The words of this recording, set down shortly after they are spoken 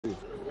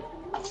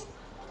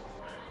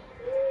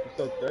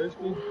so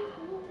thirsty.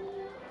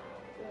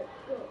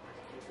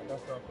 I got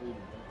something for you to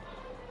drink.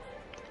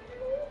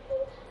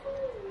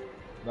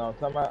 No, I'm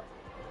talking about.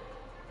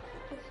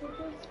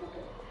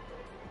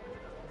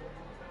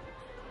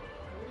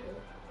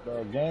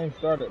 The game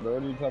started, bro.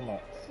 What are you talking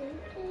about?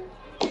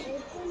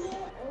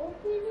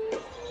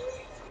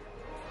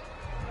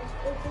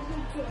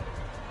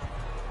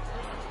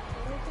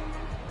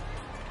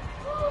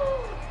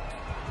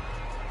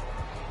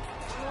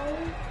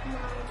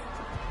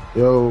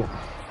 Yo,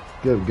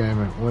 get up,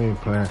 gaming. We ain't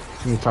playing.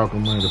 You ain't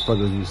talking money. The fuck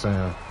is you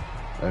saying?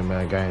 Hey,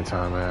 man, game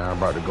time, man. I'm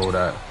about to go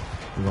out.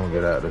 We gonna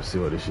get out there, see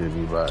what this shit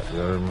be about. You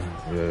know what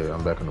I mean? Yeah,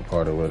 I'm back in the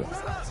party with it.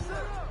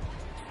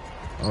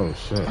 Oh,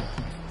 shit.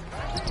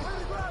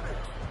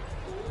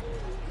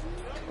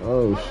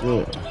 Oh,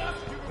 shit.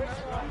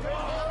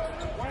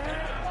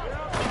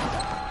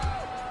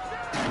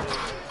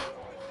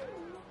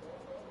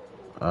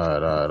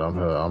 All right,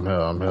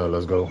 I'm here.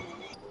 Let's go.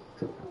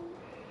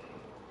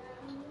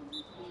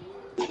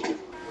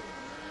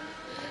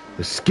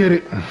 Let's get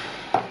it.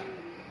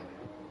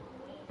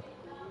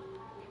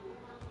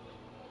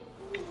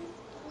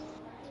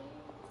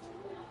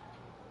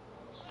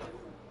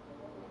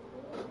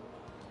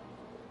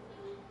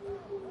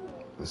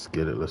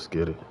 Let's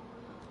get it.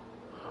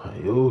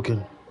 You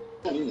can.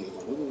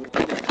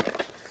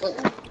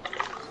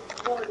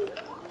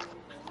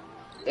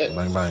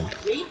 Bang, bang.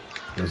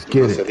 Let's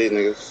get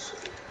it.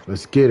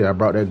 Let's get it. I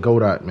brought that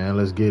goat out, man.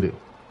 Let's get it.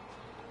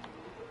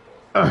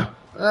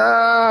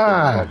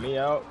 Brought me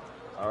out.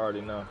 I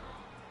already know.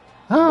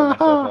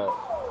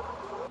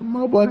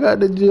 My boy got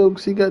the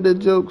jokes. He got the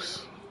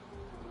jokes.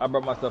 I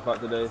brought myself out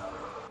today.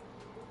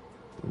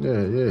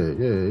 Yeah.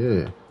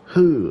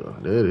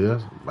 There it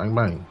is. Bang,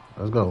 bang.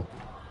 Let's go.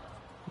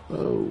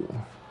 Oh.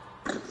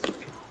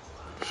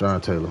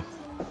 Sean Taylor.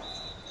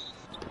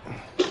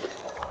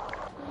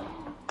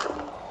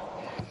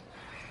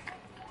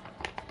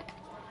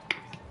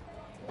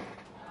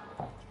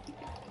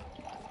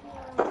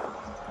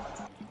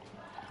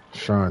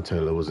 Sean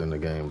Taylor was in the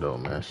game, though,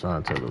 man.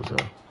 Sean Taylor was here.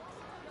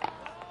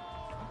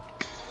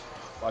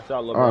 Watch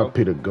out, little bro.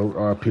 R.I.P. the GOAT.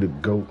 R.I.P. the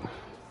GOAT.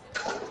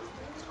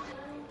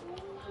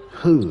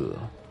 Huh.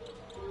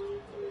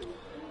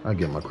 I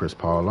get my Chris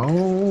Paul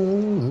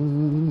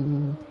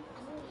on.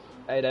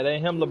 Hey, that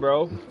ain't him, little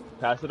bro.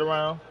 Pass it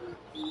around.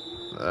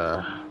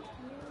 Yeah.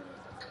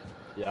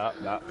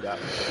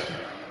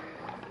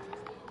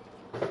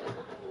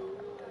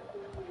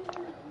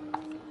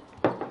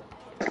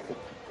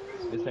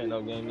 This ain't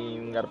no game you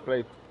even gotta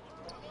play.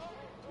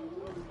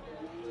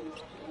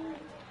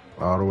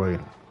 All the way.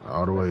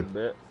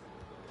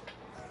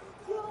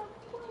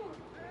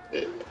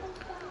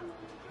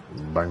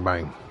 Bang,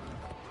 bang.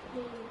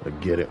 I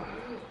get it.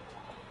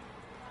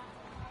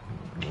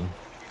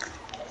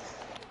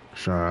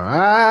 Sean.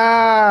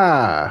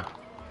 I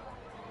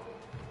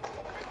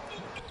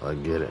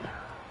get it.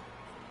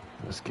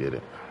 Let's get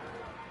it.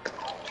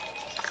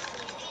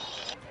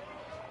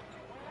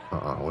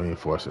 We ain't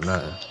forcing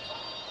nothing.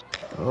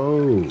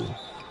 Oh.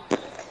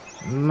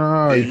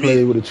 No, he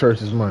played with the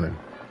church's money.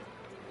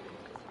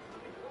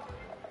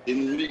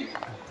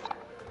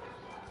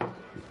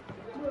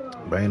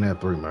 Bang that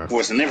three, man.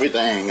 Forcing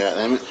everything,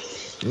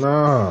 goddammit.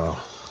 No.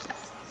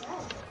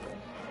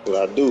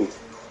 What I do?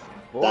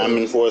 Boy.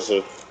 Diamond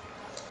Forcer.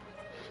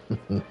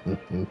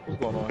 What's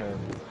going on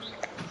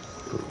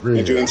here?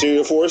 Ain't you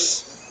interior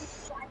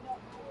force?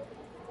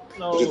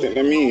 No. What do you think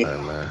that mean?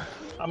 Hey, man.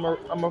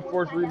 I'm a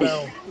force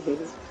rebound.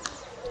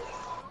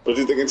 What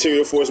do you think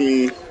interior force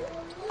mean?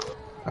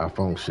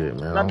 iPhone shit,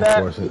 man. Not I that.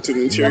 don't force it. To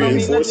the interior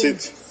force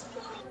it?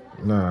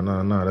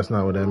 No. That's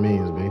not what that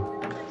means, B.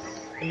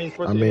 It means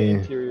force the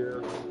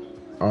interior.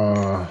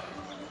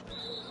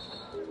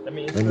 That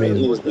means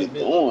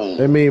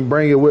it mean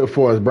bring it with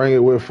force. Bring it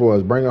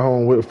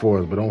home with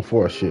force, but don't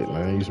force shit,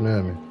 man. You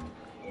smell me?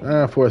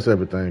 I force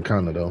everything,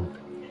 kinda though.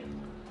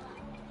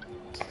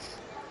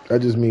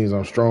 That just means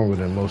I'm stronger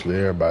than mostly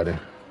everybody.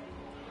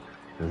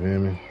 You feel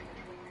me?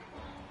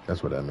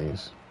 That's what that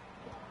means.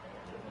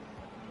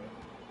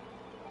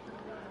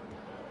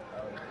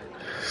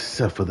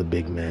 Except for the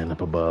big man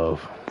up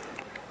above.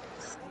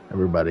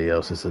 Everybody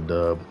else is a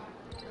dub.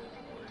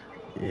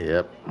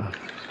 Yep.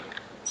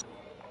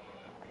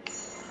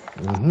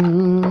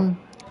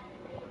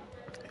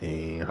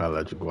 And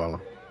holla at you, Koala.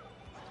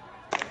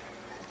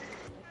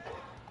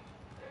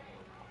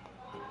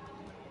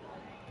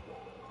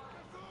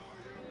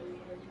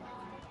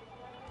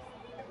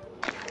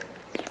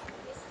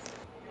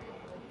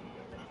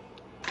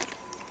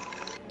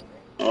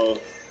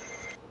 Oh.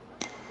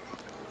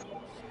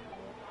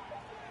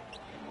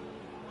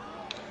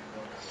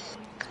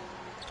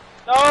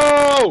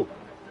 No!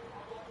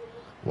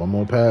 One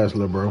more pass,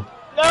 little bro.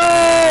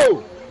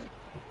 No!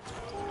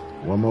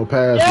 One more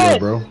pass, yes!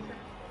 little bro.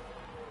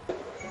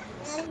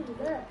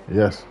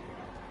 Yes.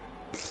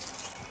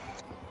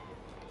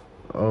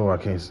 Oh, I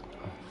can't.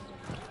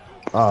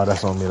 Oh,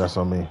 that's on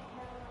me.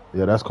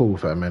 Yeah, that's cool,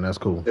 fat man. That's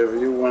cool. If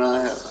you want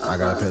I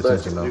gotta pay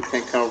attention though. You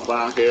can't come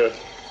around here.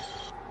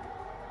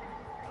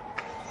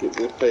 Get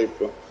this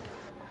paper.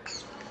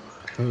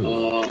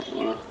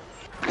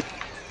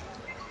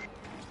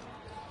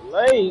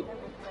 Late.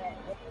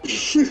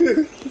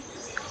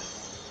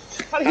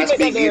 How did he I make that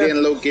speak it there?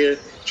 in low gear.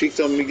 Treat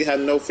told me to have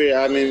no fear.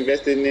 I'm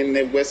investing in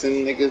the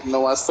Western niggas.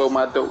 Know I sold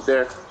my dope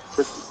there.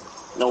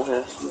 No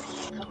hair.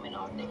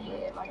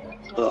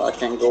 So I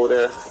can't go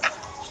there.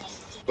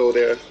 Go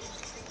there.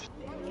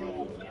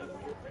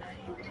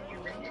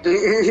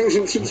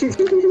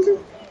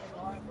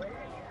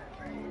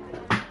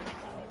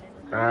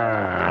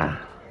 Ah.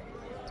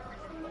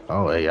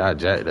 Oh, hey, I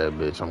jacked that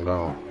bitch. I'm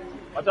gone.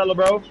 Watch out, little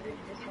bro.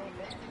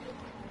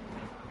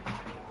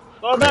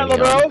 Slow down,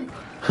 little bro.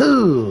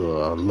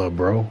 Little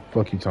bro.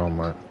 Fuck you talking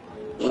about?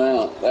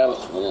 Wow, that was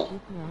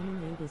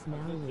is now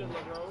linked.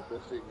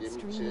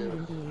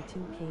 Streaming NBA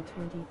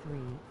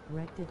 2K23.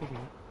 Rectitude.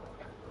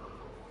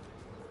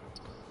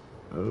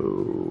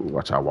 Oh,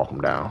 watch out, walk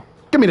him down.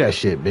 Give me that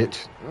shit,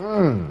 bitch.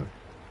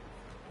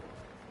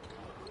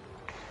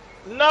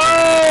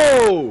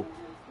 No!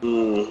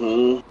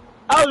 Mm-hmm.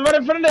 I was right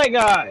in front of that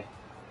guy.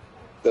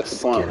 That's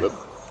the point.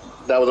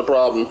 That was a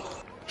problem.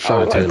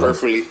 Sean Taylor.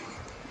 Perfectly.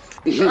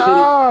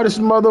 Ah, this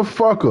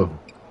motherfucker.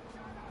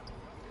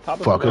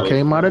 Fucker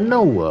came out of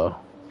nowhere.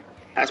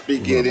 I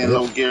speak it in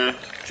low gear.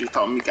 She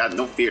told me got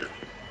no fear.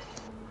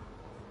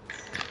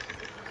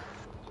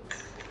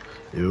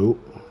 Yo.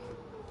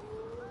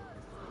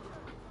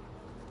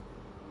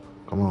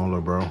 Come on,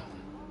 little bro.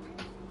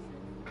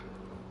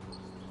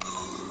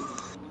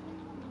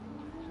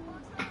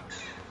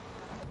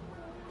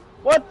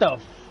 What the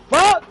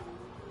fuck?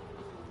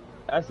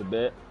 That's a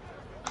bit.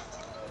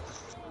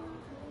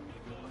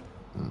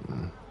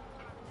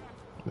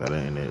 That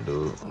ain't it,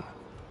 dude.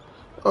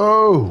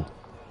 Oh!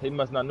 He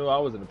must not know I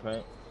was in the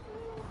paint.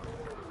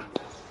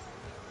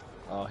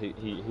 Oh, he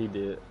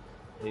did.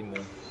 He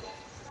knew.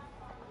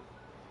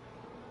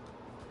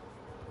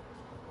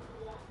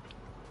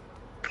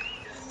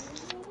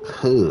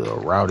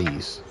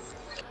 Rowdies.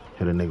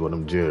 Hit a nigga with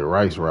them Jerry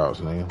Rice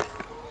routes, nigga.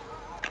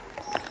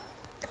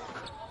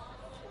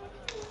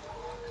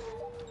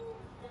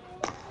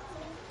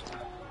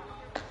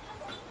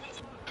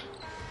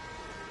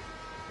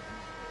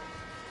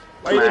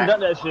 Why you didn't done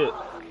that shit?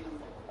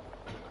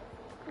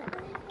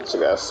 She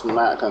got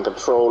smack, can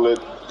control it,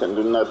 can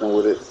do nothing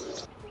with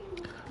it.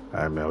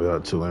 Alright, man, we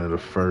got 2 into the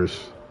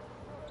first.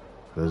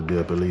 Let's be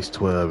up at least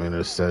 12 in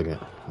the second.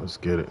 Let's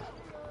get it.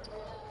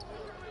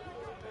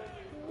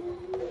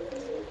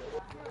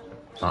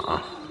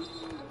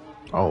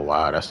 Oh,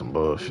 wow, that's some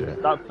bullshit.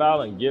 Stop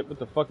fouling, Gip. What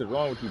the fuck is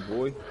wrong with you,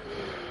 boy?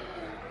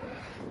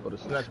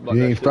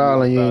 You ain't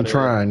fouling, you ain't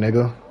trying,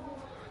 nigga.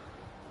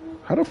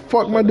 How the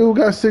fuck my dude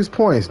got 6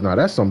 points? Nah,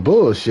 that's some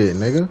bullshit,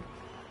 nigga.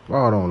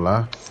 Oh, don't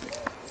lie.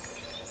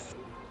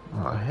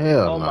 Oh,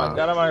 hell no. Oh, my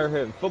God, I'm out here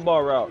hitting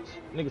football routes.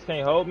 Niggas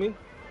can't hold me.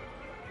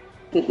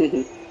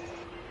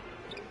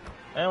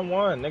 And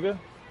one, nigga.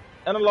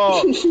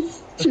 Analog.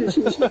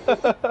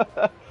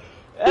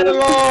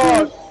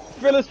 Analog.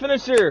 Fearless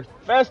finisher.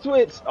 Fast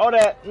twitch. All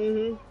that.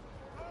 Where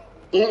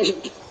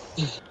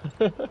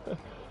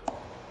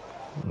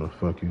the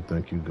fuck you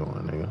think you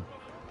going, nigga?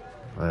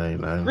 I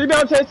ain't nothing.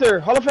 Rebound chaser.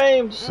 Hall of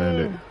Fame. Send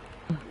it.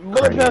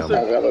 Bullet passer.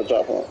 I gotta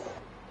drop one.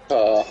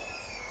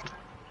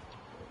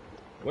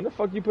 When the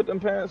fuck you put them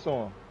pants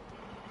on?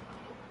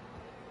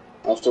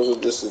 I'm supposed to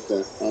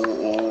discipline.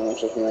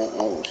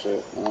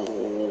 Shit.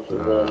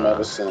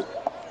 Medicine.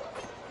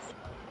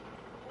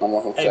 I'm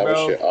off Hey,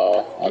 bro. shit.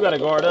 You gotta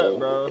guard up,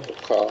 bro.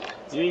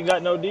 You ain't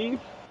got no D?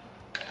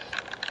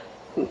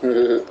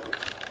 Oh,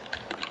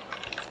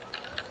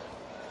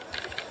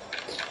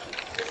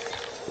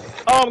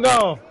 I'm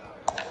gone.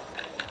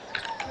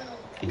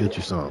 Get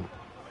you some.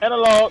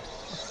 Analog.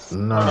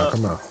 Nah,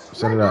 come on.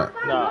 Send it out.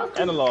 Nah,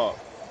 analog.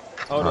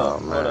 Hold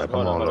up. Man,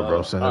 come on, little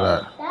bro. Send it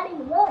out.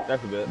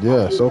 That's a bit.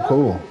 Yeah, so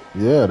cool.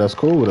 Yeah, that's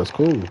cool. That's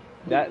cool.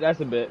 That's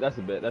a bit.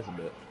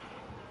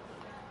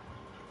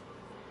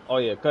 Oh,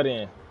 yeah, cut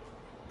in.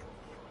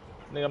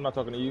 Nigga, I'm not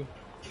talking to you.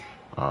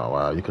 Oh,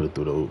 wow, you could have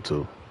threw the oop,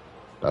 too.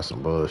 That's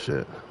some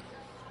bullshit.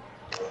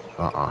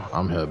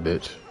 I'm here,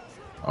 bitch.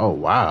 Oh,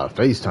 wow,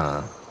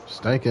 FaceTime.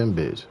 Stinking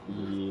bitch.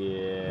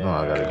 Yeah. No,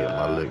 I gotta get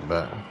my lick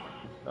back.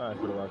 I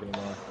ain't gonna rock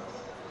anymore.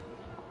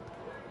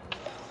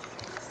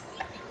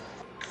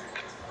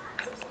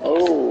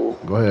 Oh.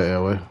 Go ahead,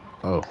 Airway.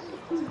 Oh,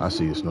 I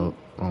see you, Snoop.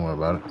 Don't worry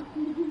about it.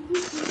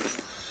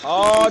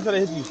 Oh, I tried to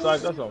hit you,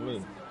 psych. That's on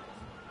me.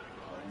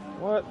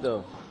 What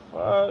the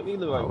fuck? He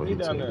look like me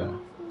down there.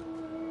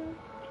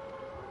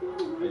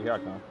 Hey, here I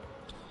come.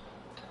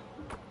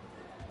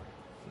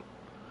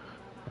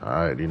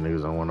 Alright, these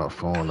niggas don't want to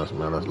phone us,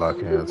 man. Let's lock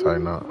in,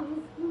 tighten up.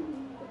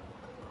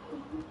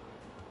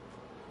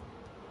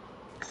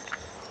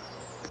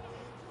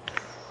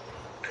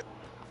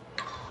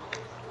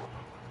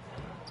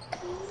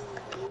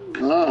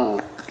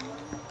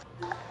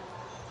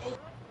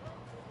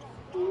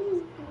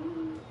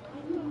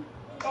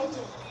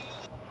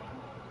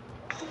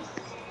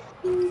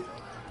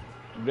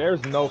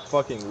 There's no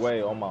fucking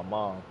way on my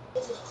mom.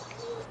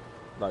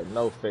 Like,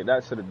 no fake.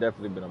 That should have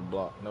definitely been a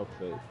block. No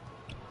fake.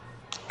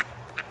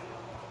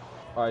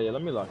 All right, yeah,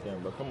 let me lock in,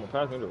 bro. Come on,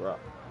 pass me the rock.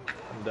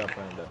 I'm done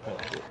playing that paint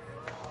shit.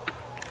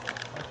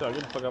 I'm sorry,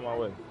 get the fuck out of my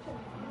way.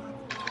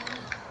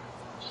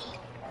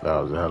 That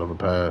was a hell of a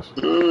pass.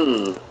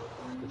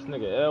 This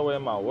nigga Elway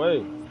in my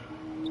way.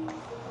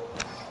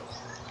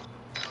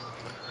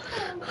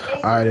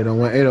 All right, they done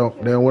went 8 on.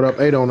 They done went up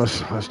 8 on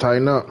us. Let's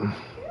tighten up.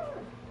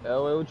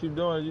 Elway, what you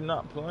doing? You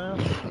not playing?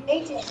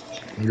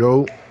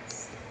 Yo.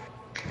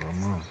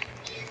 Come on.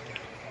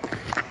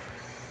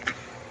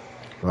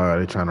 All right,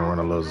 they trying to run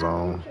a little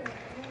zone.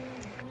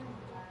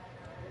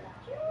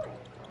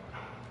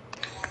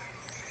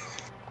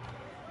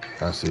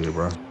 I see it,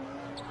 bro.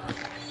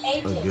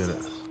 Let's get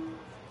it.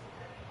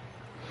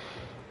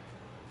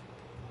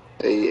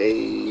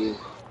 Hey.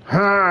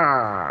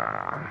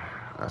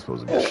 Ha! That's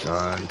supposed to be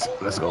shine.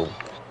 Let's go.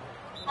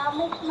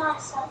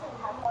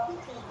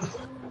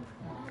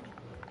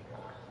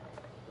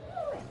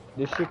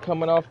 This shit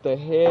coming off the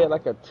head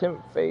like a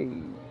temp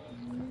fade.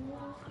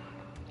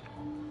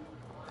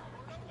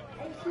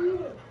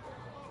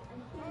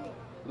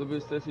 Little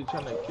bit says he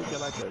trying to kick it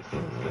like a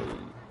temp fade.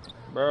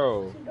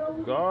 Bro,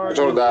 guard.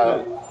 Control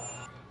that.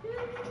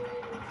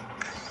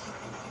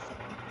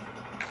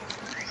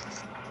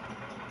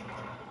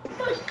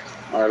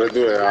 Alright, let's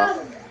do that,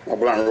 y'all. My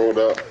blind rolled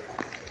up.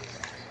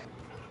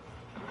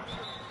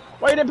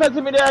 Why you didn't pass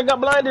to me there? I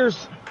got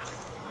blinders.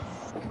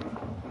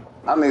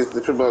 I need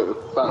to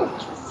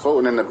start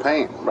floating in the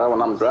paint, bro,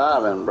 when I'm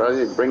driving, bro.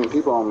 You're bringing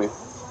people on me.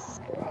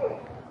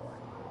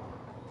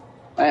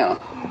 Damn.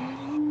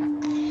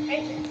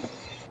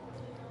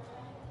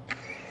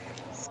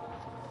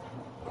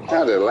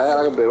 Kind of loud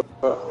like a bit.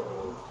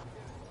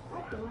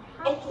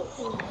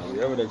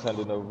 Yeah, every time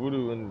they know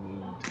voodoo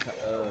and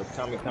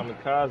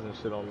kamikaze and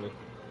shit on me.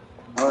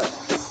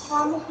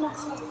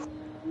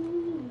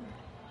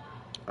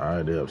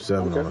 Alright, they up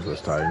 7 on us.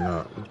 Let's tighten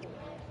up.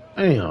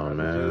 Damn,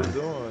 man. What you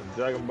doing?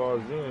 Dragon Ball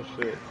Z and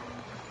shit.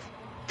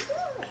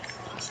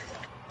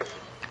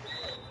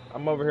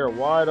 I'm over here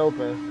wide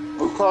open.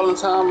 We're calling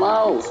time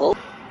out, folks.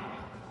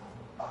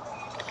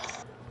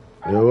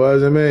 It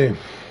wasn't me.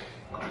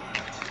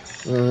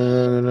 No.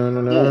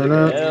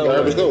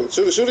 Let's go.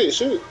 Shoot it.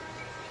 This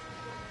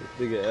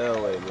nigga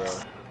Elway, bro.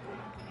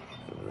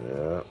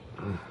 Yeah.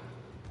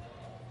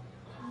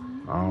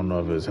 I don't know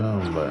if it's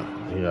him, but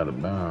he got a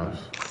bounce.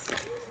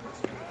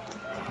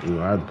 You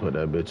gonna have to put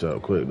that bitch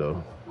up quick,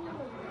 though.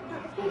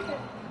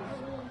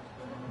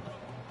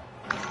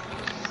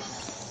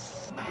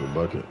 Good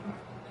bucket.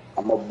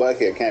 I'm a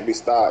bucket. Can't be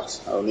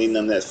stopped. I don't need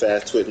none of that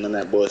fast twitch, none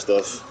of that boy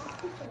stuff.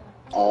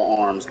 All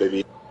arms,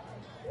 baby.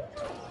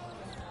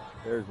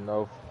 There's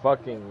no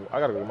fucking. I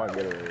gotta go get my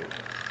getaway.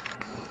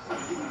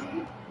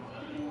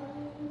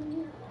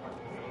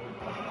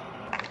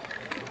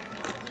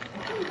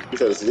 You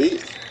fell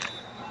asleep?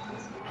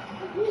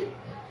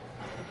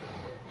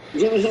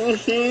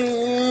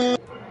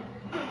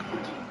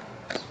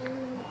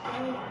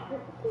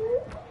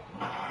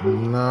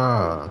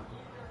 Nah.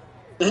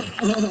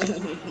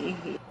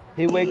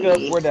 He wake up,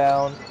 we're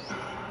down.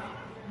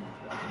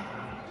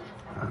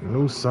 I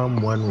knew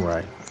someone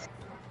right.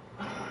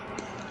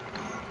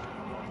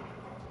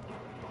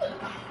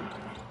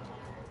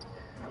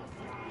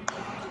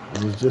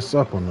 I was just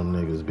up on them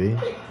niggas, B.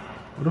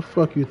 Where the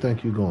fuck you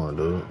think you going,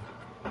 dude?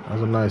 That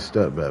was a nice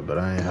step back, but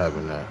I ain't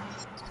having that.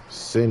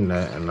 Seen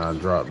that and I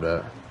dropped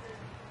that.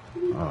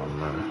 Oh,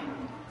 man.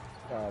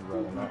 Nah,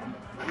 brother, no.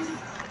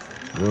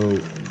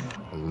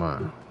 Yo,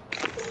 man.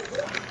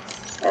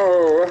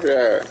 Oh, what's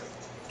that?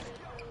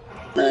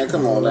 Man,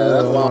 come on, man.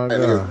 That's long my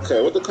nigga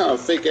cut. What the kind of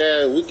fake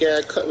ass, weak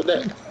ass cut with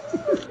that?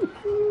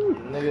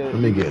 Nigga, Let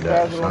me get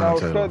that. passed it when I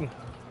was Sean cutting.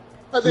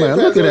 Man,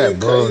 look at that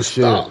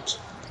bullshit. Stopped.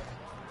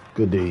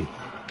 Good D.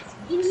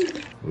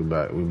 We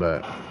back.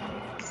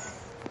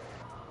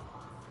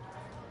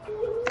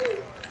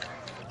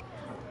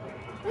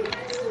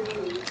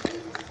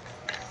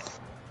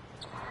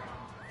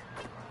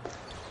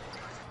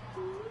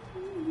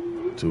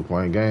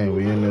 Two-point game.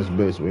 We in this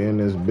bitch.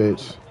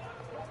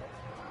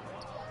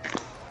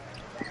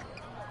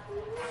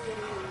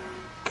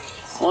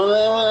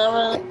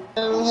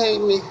 One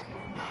hate me.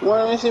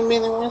 One she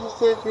mean one she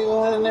says we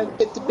want to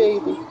get the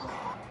baby.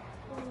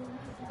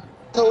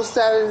 Toast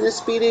out of the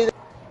speedy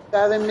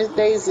driving Miss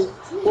Daisy.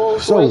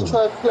 Rolls Royce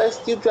truck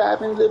plus you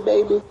driving the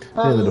baby.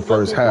 End of the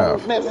first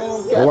half.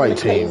 The white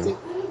team,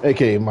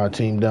 aka my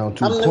team, down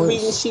 2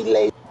 points.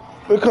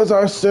 Because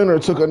our center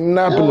took a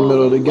nap in the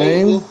middle of the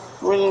game.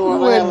 We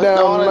went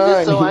down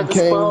 9, he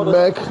came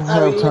back.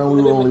 Halftime,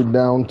 we were only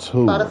down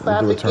 2. With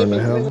the return to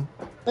him,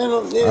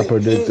 I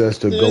predict us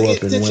to go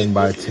up and win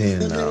by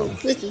 10 now.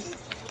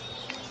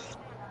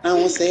 I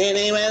won't say her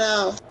name at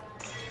all.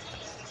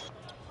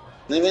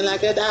 Living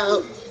like a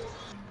dog.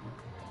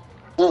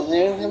 Oh,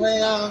 living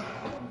at all.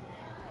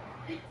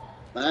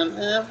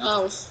 My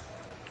house.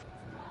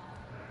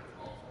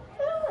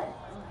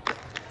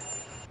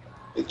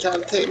 They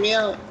trying to take me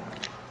out.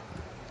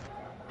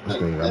 This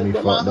nigga got me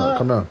fucked up.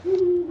 Come down.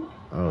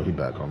 Oh, he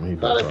back on me. He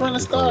back on me.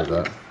 He closed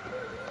that.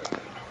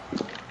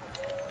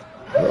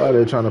 Why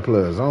they trying to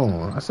play a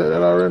zone? I said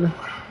that already.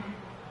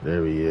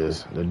 There he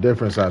is. The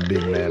difference our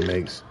big man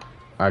makes.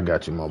 I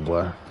got you, my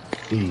boy.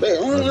 Eat. Hey,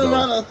 Let's go.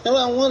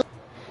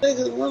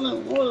 one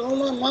niggas on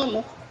my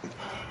mama.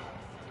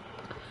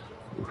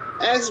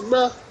 Ask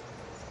bro.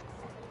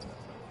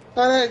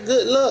 How that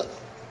good luck?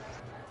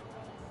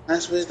 I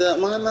switched up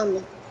my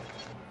number.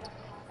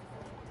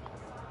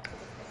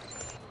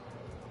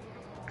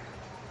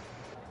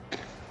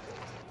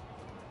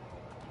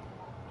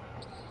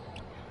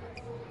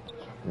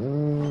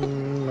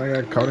 I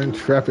got caught in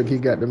traffic. He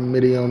got the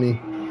midi on me.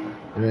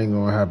 It ain't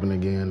gonna happen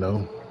again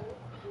though.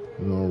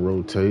 We're gonna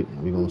rotate.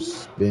 We're gonna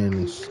spin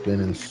and spin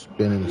and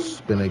spin and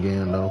spin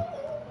again though.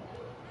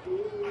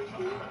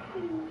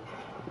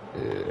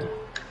 Yeah.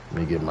 Let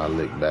me get my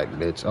lick back,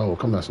 bitch. Oh,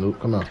 come on, Snoop.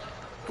 Come on.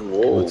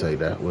 Whoa. We'll take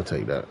that. We'll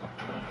take that.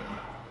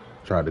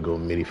 Tried to go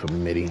midi for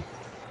midi.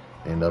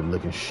 End up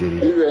looking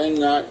shitty. You ain't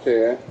not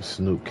there.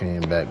 Snoop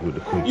came back with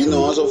the quick You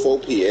know, two. also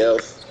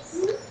 4PF.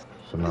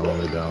 So now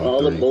only down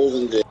All the 3. bulls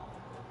in there.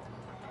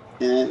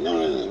 Yeah, no.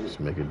 Let's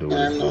make it do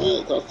I it.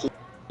 know. Talk to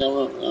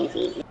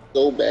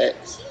go back.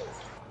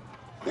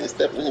 And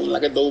step on him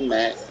like a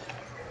doormat.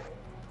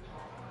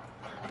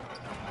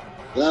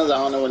 Guns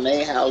on the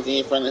Renee house, he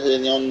in front of the hood,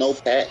 and you don't know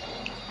Pat.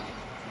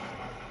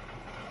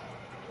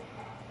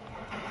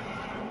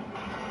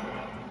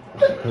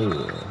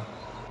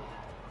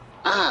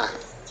 Ah!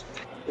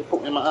 They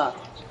poked me in my eye.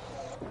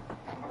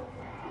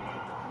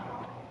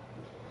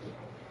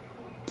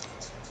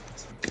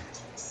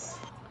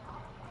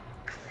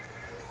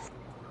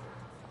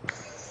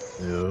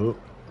 Yo.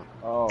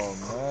 Oh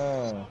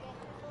man.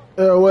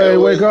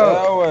 Elway, wake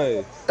up.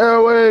 Elway.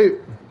 Elway.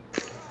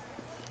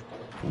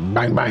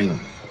 Bang, bang.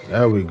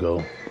 There we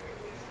go.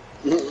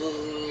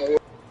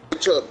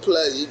 What's up,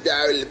 pleasure,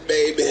 darling,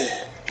 baby?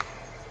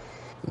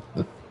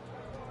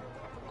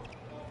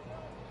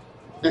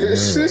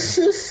 Those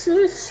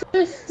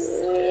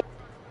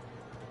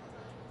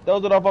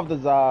it off the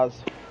Zaz.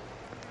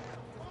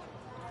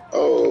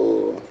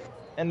 Oh.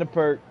 And the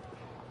perk.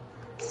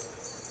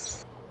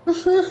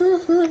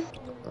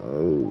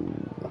 Oh.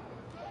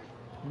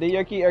 The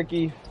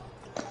yerky.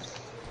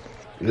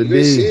 Good Good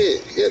D.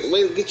 shit. You got the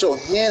way to get your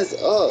hands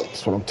up.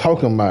 That's what I'm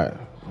talking about.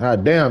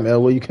 God damn,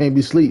 Elway, you can't be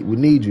asleep. We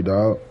need you,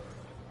 dog.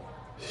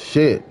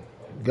 Shit.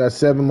 You got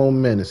 7 more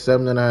minutes.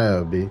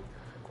 7.5, B.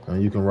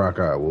 And you can rock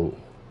out, whoop.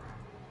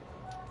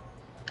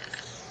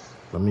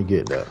 Let me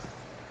get that.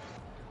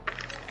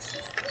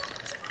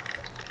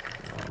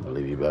 I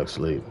believe you back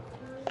asleep.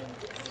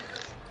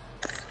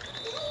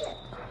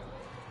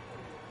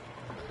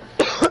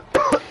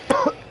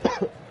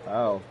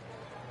 Oh.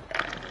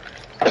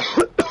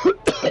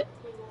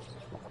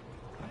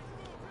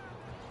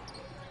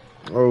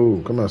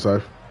 Oh, come on,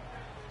 Syph.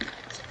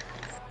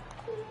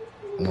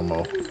 One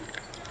more.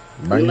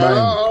 Bang,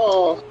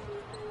 No.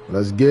 bang.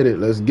 Let's get it.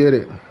 Let's get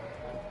it.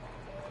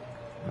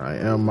 I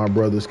am my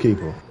brother's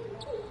keeper.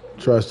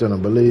 Trust in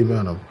him. Believe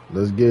in him.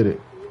 Let's get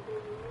it.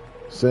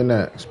 Send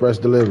that. Express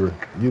delivery.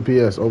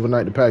 UPS.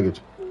 Overnight the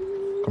package.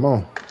 Come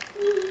on.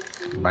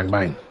 Bang,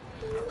 bang.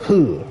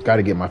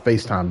 Gotta get my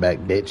FaceTime back,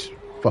 bitch.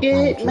 Fuck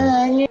wrong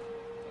with you.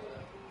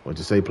 What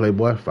you say,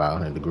 Playboy?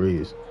 500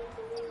 degrees.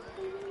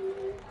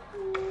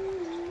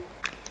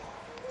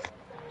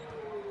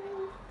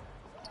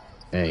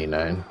 Ain't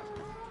nothing.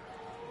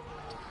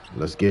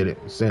 Let's get it.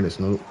 Send it,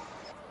 Snoop.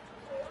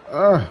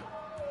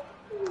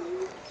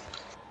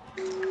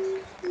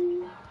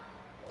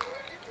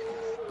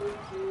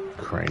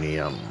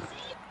 Cranium.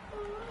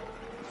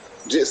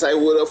 Just like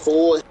with a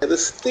 4 head of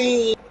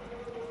steam.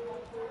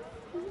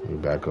 We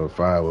back up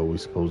 5 where we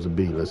supposed to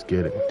be. Let's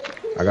get it.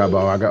 I got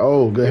ball.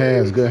 Oh, good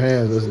hands. Good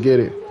hands. Let's get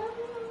it.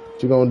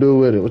 What you gonna do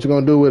with it? What you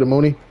gonna do with it,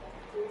 Mooney?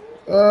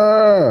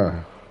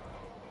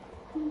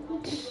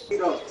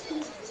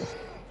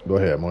 Go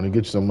ahead, Mooney.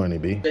 Get you some money,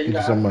 B. Get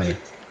you some money.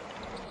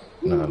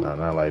 No,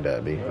 not like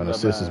that, B. An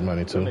assist is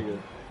money too.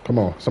 Come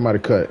on, somebody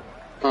cut.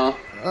 Huh?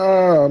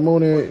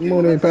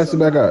 Mooney, pass it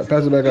back out.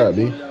 Pass it back out,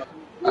 B.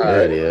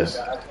 There it is.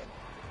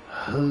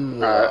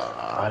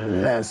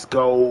 Let's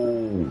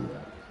go.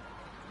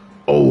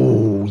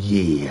 Oh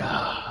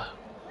yeah.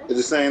 It's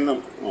the same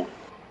number. Oh.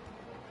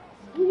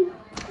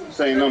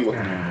 Same number.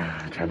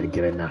 Try to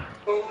get it now.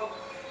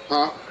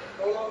 Huh?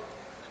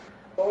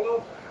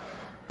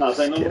 No,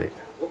 same number. Get it.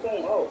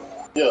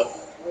 Yeah.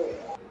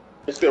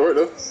 It's still right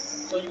though.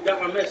 So you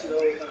got my message the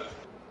whole time.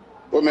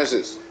 What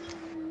message?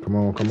 Come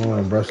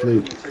on, brush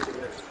sleep.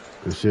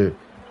 Good shit.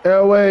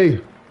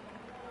 Elway.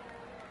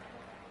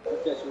 I'll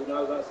catch you when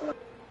I was outside.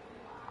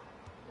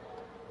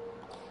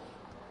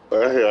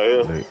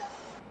 Yeah.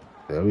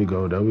 There we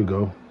go.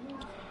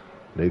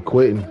 They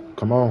quitting.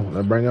 Come on,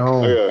 let's bring it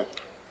home. Yeah.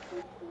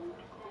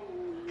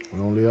 We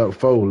only up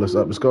 4. Let's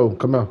up the score.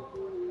 Come on.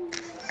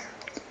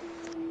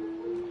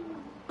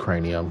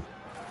 Cranium.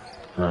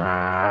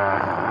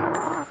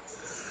 Got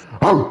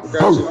you,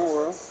 don't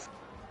worry.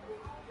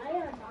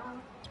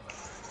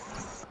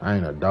 I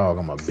ain't a dog.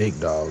 I'm a big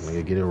dog,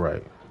 nigga. Get it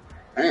right.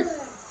 Damn.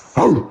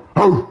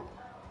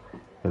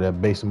 Hear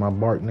that bass in my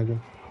bark, nigga?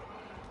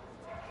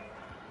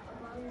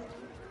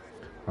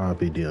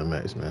 RP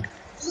DMX, man.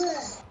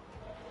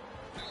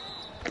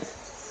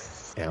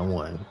 And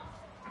one.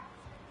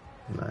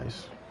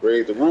 Nice.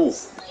 Raise the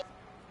roof.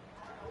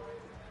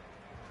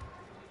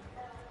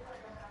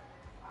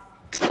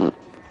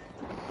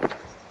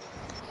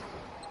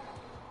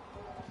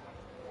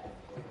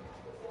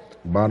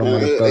 Bottom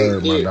of the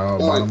third, my dog.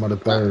 Bottom of the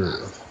third.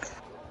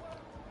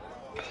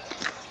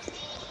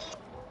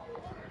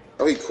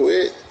 Oh, he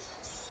quit?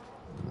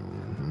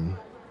 Mm-hmm.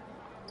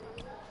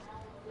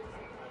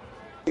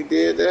 He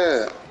did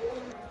that.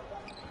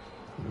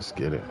 Let's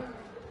get it.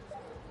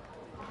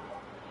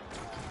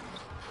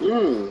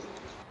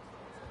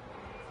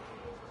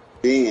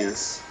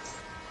 Beans.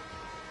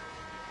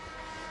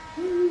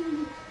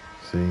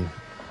 See,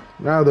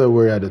 now that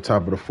we're at the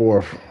top of the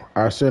fourth,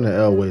 our center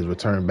Elway's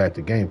returned back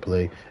to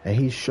gameplay, and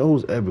he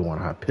shows everyone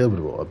how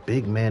pivotal a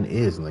big man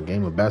is in the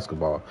game of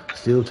basketball,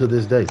 still to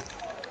this day.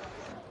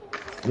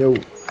 Yo.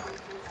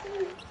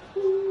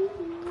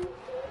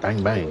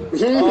 Bang, bang.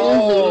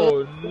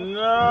 Oh,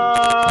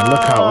 no. And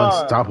look how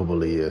unstoppable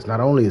he is. Not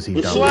only is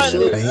he dominating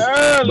the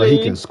paint, but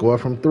he can score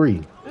from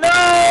three.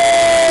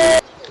 No!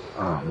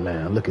 Oh,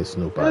 man, look at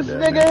Snoop out This there,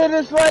 nigga man. hit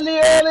it slightly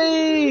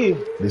early.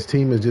 This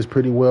team is just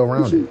pretty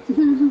well-rounded.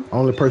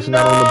 Only person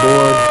not on the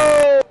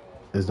board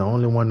is the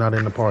only one not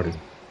in the party.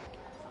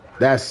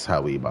 That's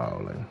how we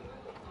balling.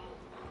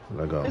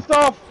 Let go. It's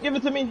off. Give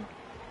it to me.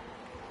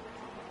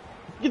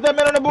 Get that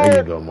man on the board. There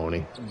you go,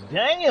 Mooney.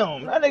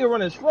 Damn, that nigga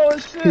running slow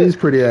as shit. He's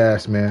pretty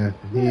ass, man.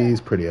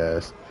 He's pretty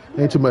ass.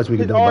 Ain't too much we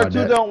can His do about R2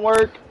 that. don't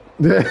work.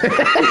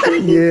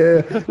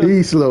 Yeah,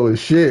 he's slow as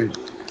shit.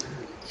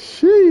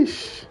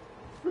 Sheesh.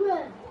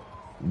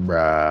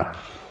 Bruh.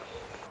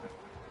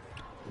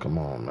 Come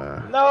on,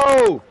 man.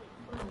 No.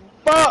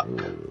 Fuck.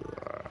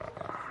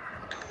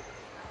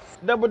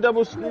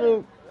 Double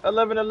Snoop.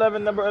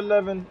 11-11, number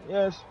 11.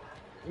 Yes.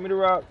 Give me the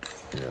rock.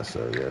 Yes,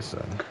 sir. Yes,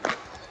 sir.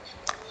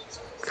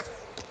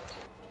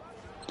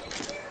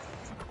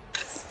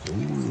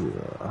 Ooh.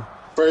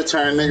 First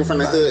turn nigga from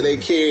the hood, they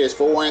kids.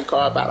 4-1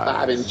 car, about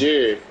 5 and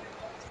Jerry.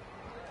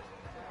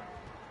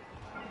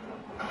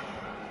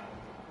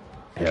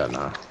 Hell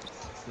nah.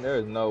 There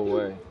is no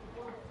way.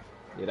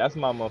 Yeah, that's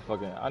my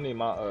motherfucking. I need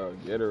my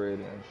Gatorade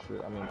and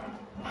shit. I mean,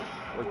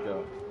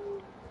 workout.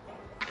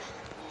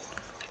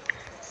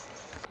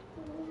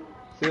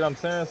 See what I'm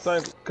saying?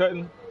 Sight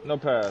cutting, no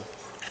pass.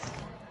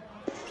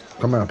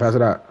 Come on, pass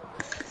it out.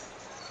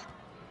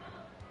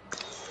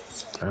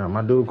 Damn,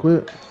 my dude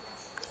quit.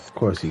 Of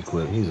course he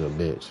quit. He's a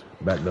bitch.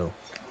 Back door.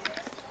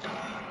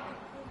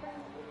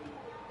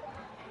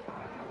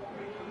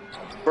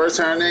 First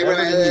turn nigga Never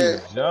from the did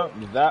hood. he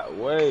jump that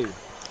way.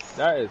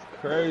 That is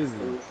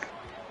crazy.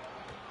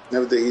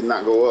 Never did he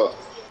not go up.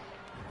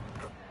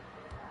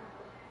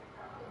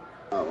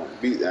 I'm gonna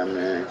beat that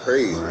man.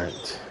 Crazy. All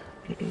right.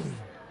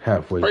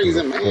 Halfway Crazy,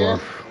 through the man.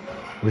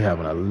 fourth. We have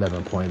an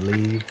 11-point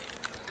lead.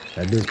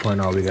 At this point,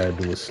 all we gotta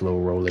do is slow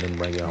roll it and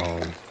bring it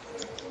home.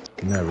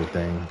 And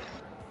everything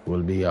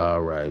will be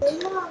all right.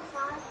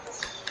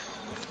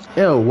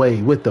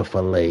 Elway with the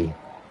fillet.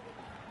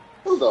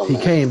 Hold on, He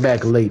man. came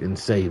back late and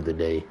saved the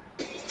day.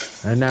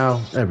 And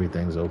now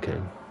everything's okay.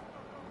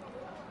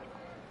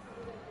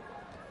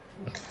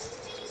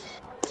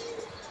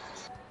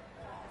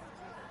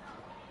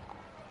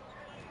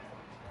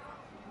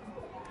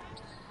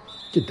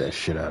 Get that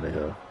shit out of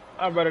here.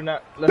 I'd rather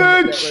not. Let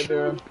him get Bitch! that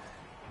right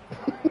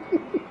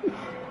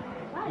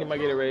there. Get my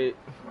Gatorade.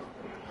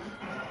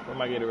 Where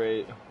my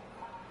Gatorade?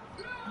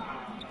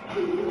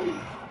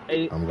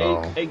 Hey, I'm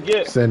gone. Hey,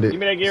 get. Send it. Give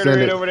me that Send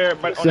Gatorade it. over there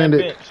on Send that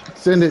it. bench.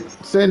 Send it.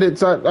 Send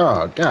it.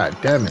 Oh, god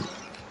damn it.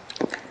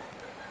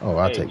 Oh,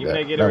 I'll Hey, take give that.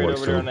 me that That Gatorade works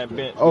over there too. on that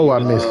bench. Oh, I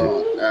missed it.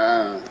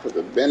 Oh, but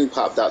the Ben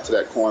popped out to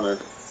that corner.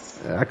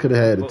 Yeah, I could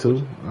have had it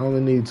too. I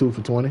only need 2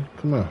 for 20.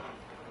 Come on.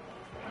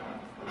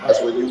 That's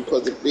where you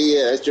supposed to be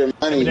at. That's your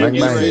money. Bang,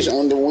 You bang. fish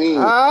on the wing,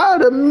 Ah,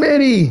 the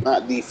midi.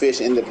 not the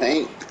fish in the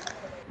paint.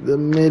 The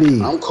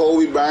midi. I'm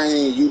Kobe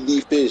Bryant, you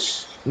D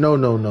fish. No,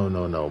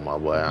 my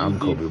boy. I'm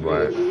Kobe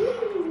Bryant.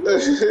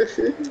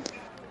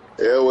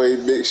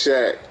 Elway, Big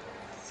Shaq.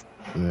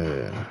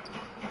 Yeah.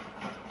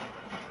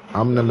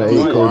 I'm number 8,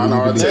 Come Kobe. on, You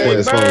can be Artest. Larry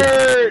playing slow.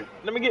 Bird.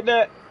 Let me get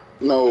that.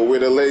 No, we're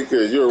the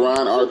Lakers. You're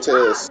Ron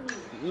Artest.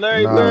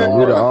 Larry Nah, Bird.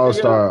 we the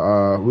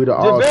all-star. We the JaVale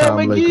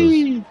all-time Lakers.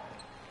 McGee.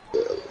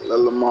 That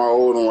Lamar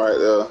Odom right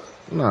there.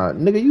 Nah,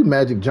 nigga, you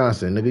Magic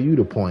Johnson. Nigga, you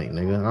the point,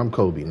 nigga. I'm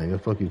Kobe, nigga.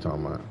 Fuck you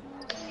talking about.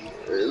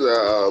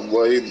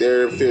 Boy, he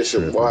Derek Fisher,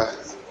 tripping. boy.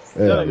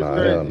 Hell That nah,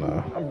 nigga's hell crazy.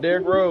 nah. I'm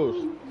Derrick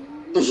Rose.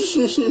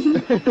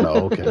 No,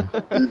 okay.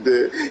 He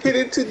did. Hit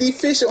it to the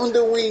fish on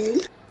the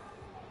wing.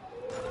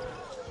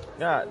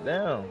 God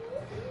damn.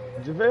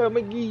 JaVale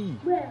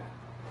McGee.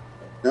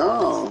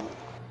 No.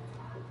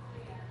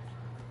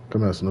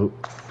 Come here,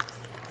 Snoop. I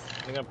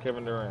think I'm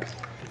Kevin Durant.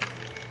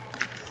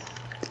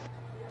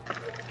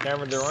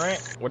 Kevin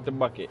Durant with the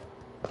bucket.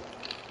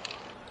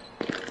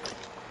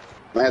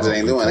 Magic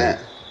ain't doing that.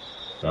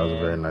 That was a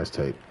very nice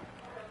tape.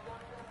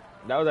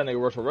 That was that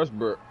nigga Russell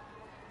Westbrook.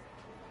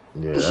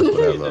 Yeah, that's what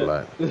that looked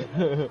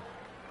like.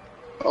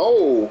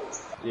 Oh.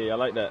 Yeah, I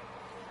like that.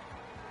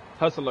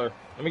 Hustler.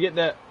 Let me get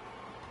that.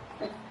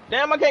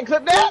 Damn, I can't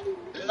clip that.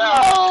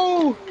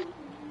 No!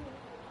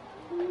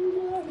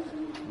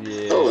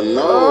 Yeah. Oh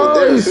no, Oh,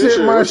 Derek he said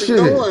Fisher, my what you shit.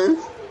 doing?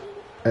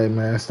 Hey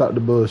man, stop the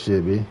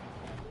bullshit, B.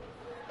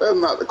 That's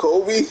not the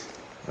Kobe.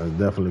 That's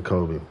definitely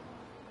Kobe. Man,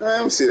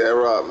 let me see that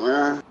rock,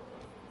 man.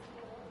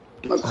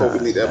 No Kobe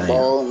need that damn.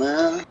 ball,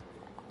 man.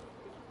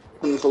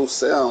 Whole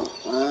sound,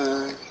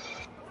 man.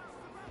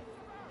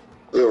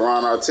 Look at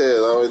Ron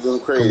Artest always doing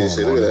crazy on,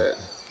 shit. Look at Marlon. that.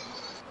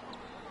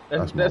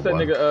 That's my that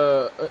boy.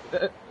 nigga. That's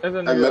that That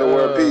nigga. Metal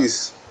World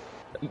Peace.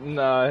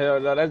 Nah, hell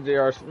no, that's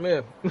J.R.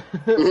 Smith. Yeah,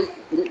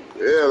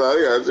 like,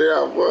 they got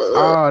J.R. boy.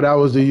 Oh, that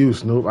was the you,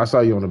 Snoop. I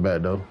saw you on the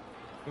back though.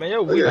 Man,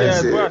 yo, Look weak at that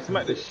ass shit. boy, I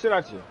smacked the shit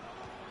out you.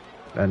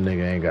 That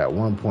nigga ain't got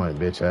 1 point,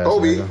 bitch ass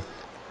Kobe. nigga.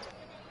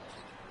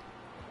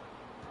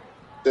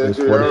 There's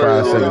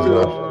 45 Shit seconds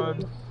left.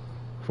 on.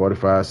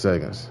 45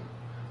 seconds.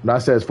 No, I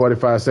said it's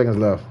 45 seconds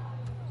left.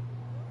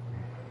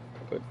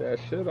 Put that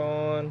shit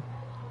on.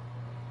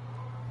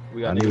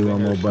 We I got need niggas in one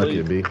here more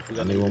bucket, asleep. B. We I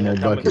got need niggas one in more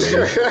here bucket, B.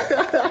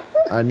 commentating.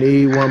 I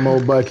need one more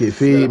bucket.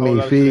 Feed Got a whole me,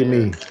 lot of feed shit in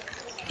me. here.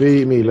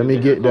 Feed me. Let Niggas me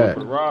in here get going that. for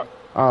the rock.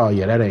 Oh,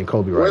 yeah, that ain't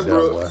Kobe right there,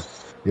 Westbrook. boy.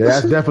 Yeah,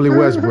 that's definitely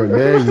Westbrook.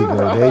 There you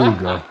go. There you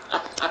go.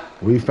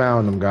 We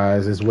found them,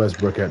 guys. It's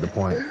Westbrook at the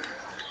point.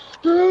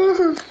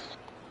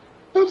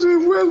 That's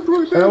just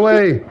Westbrook.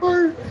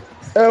 Elway.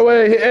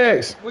 Elway, hit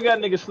X. We got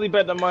niggas sleep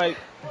at the mic.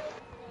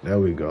 There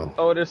we go.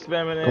 Oh, they're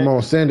spamming it. Come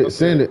on, send it, Okay.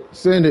 send it,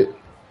 send it.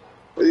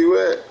 Where you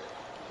at?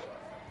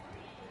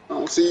 I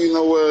don't see you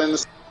nowhere in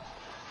the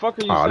Fuck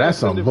are you Oh, saying that's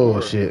send some it for?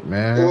 bullshit,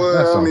 man. Well,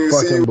 That's I don't some even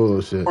see fucking you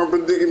bullshit. on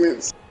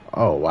predicaments.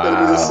 Oh, Better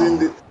be just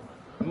send wow. it.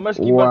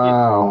 Muskie bucket.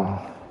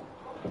 Wow.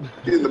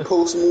 Get in the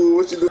post move.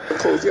 What you doing in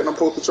the post? You got no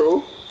post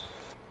control?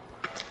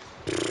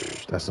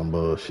 That's some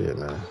bullshit,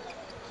 man.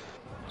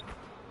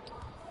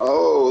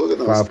 Oh, look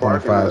at them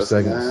sparking 5.5 us,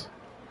 seconds. man.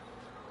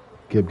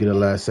 Give get a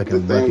last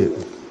second Good thing-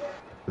 bucket.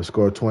 The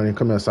score 20.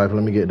 Come here, Cypher.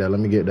 Let me get that. Let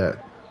me get that.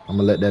 I'm going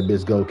to let that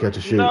bitch go. Catch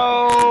a shoot.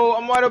 No,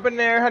 I'm wide open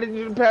there. How did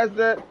you pass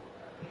that?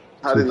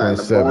 How did not in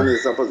the 2.7.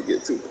 bonus? I'm supposed to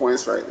get 2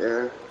 points right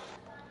there.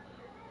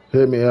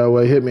 Hit me,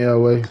 Elway. Hit me,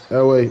 Elway.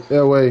 Elway,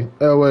 Elway,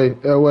 Elway,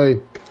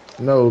 Elway.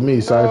 No, me,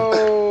 Cypher.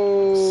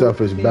 No.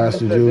 Selfish He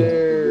bastard, missed that you.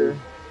 there.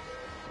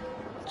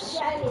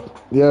 Daddy,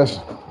 Yes.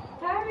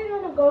 how are we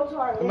gonna go to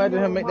our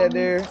Imagine him make that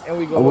there, and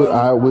we go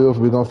I will.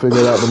 We're going to figure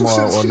it out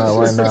tomorrow or not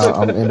right now.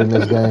 I'm ending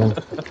this game.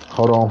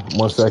 Hold on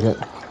 1 second.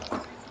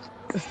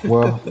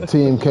 Well, the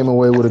team came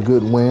away with a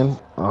good win.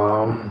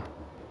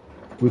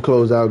 We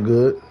closed out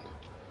good.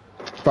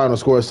 Final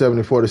score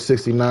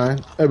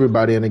 74-69.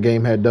 Everybody in the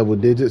game had double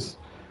digits.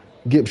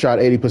 Gip shot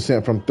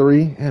 80% from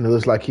 3, and it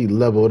looks like he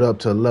leveled up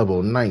to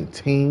level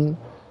 19.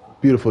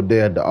 Beautiful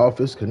day at the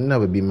office. Could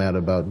never be mad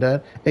about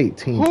that.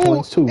 18 Who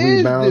points, 2 is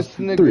rebounds, this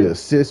nigga? 3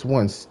 assists,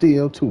 1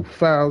 steal, 2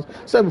 fouls,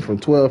 7 from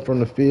 12 from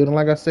the field. And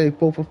like I say,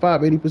 4 for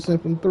 5,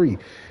 80% from 3.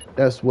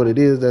 That's what it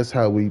is. That's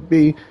how we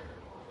be.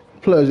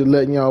 Pleasure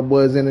letting y'all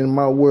boys in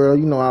my world.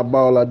 You know I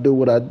ball, I do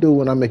what I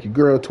do, and I make your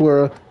girl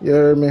twirl. You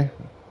heard me?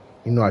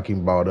 You know I keep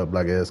balled up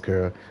like ass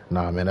curl.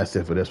 Nah, man, that's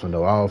it for this one,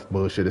 though. All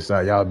bullshit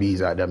aside, y'all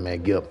bees out there,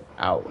 man. Gip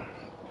out.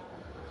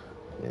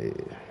 Yeah.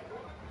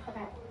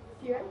 Okay.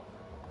 You ready?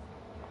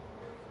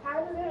 How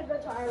are we gonna go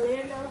to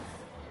Orlando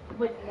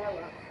with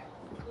Noah?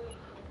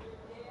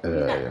 He's not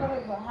Yeah.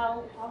 coming, but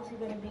how's he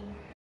gonna be